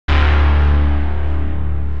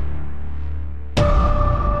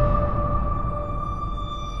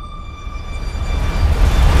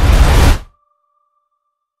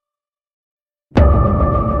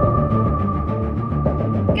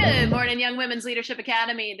morning, Young Women's Leadership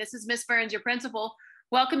Academy. This is Miss Burns, your principal,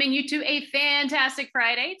 welcoming you to a fantastic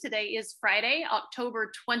Friday. Today is Friday,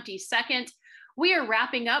 October 22nd. We are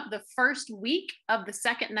wrapping up the first week of the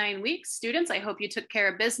second 9 weeks. Students, I hope you took care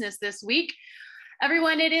of business this week.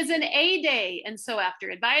 Everyone, it is an A day, and so after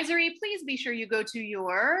advisory, please be sure you go to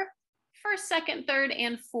your first, second, third,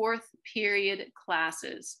 and fourth period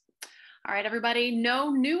classes. All right, everybody,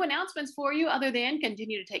 no new announcements for you other than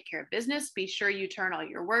continue to take care of business. Be sure you turn all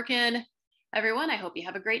your work in. Everyone, I hope you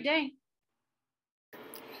have a great day.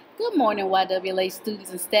 Good morning, YWLA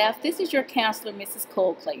students and staff. This is your counselor, Mrs.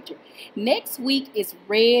 Culclager. Next week is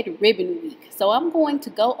Red Ribbon Week, so I'm going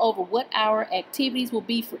to go over what our activities will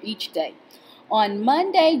be for each day. On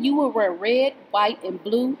Monday, you will wear red, white, and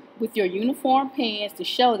blue with your uniform pants to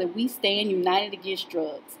show that we stand united against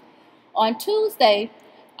drugs. On Tuesday,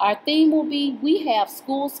 our theme will be, we have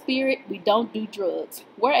school spirit, we don't do drugs.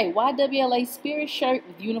 Wear a YWLA spirit shirt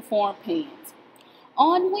with uniform pants.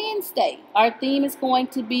 On Wednesday, our theme is going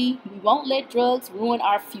to be, we won't let drugs ruin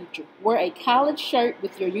our future. Wear a college shirt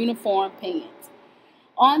with your uniform pants.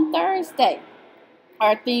 On Thursday,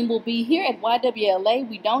 our theme will be, here at YWLA,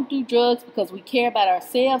 we don't do drugs because we care about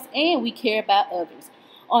ourselves and we care about others.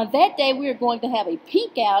 On that day, we are going to have a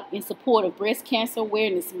pink out in support of Breast Cancer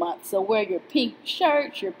Awareness Month. So wear your pink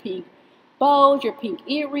shirts, your pink bows, your pink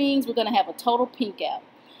earrings. We're going to have a total pink out.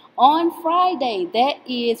 On Friday, that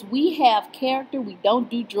is We Have Character, We Don't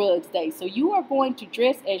Do Drugs Day. So you are going to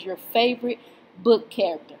dress as your favorite book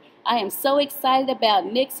character. I am so excited about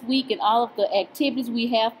next week and all of the activities we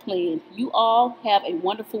have planned. You all have a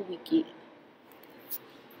wonderful weekend.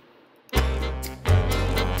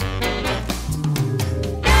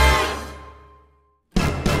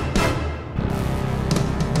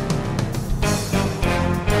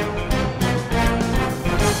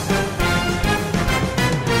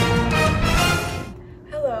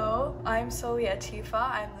 I'm Solia Tifa.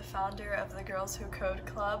 I'm the founder of the Girls Who Code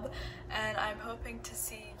Club, and I'm hoping to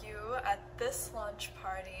see you at this lunch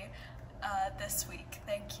party this week.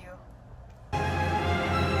 Thank you.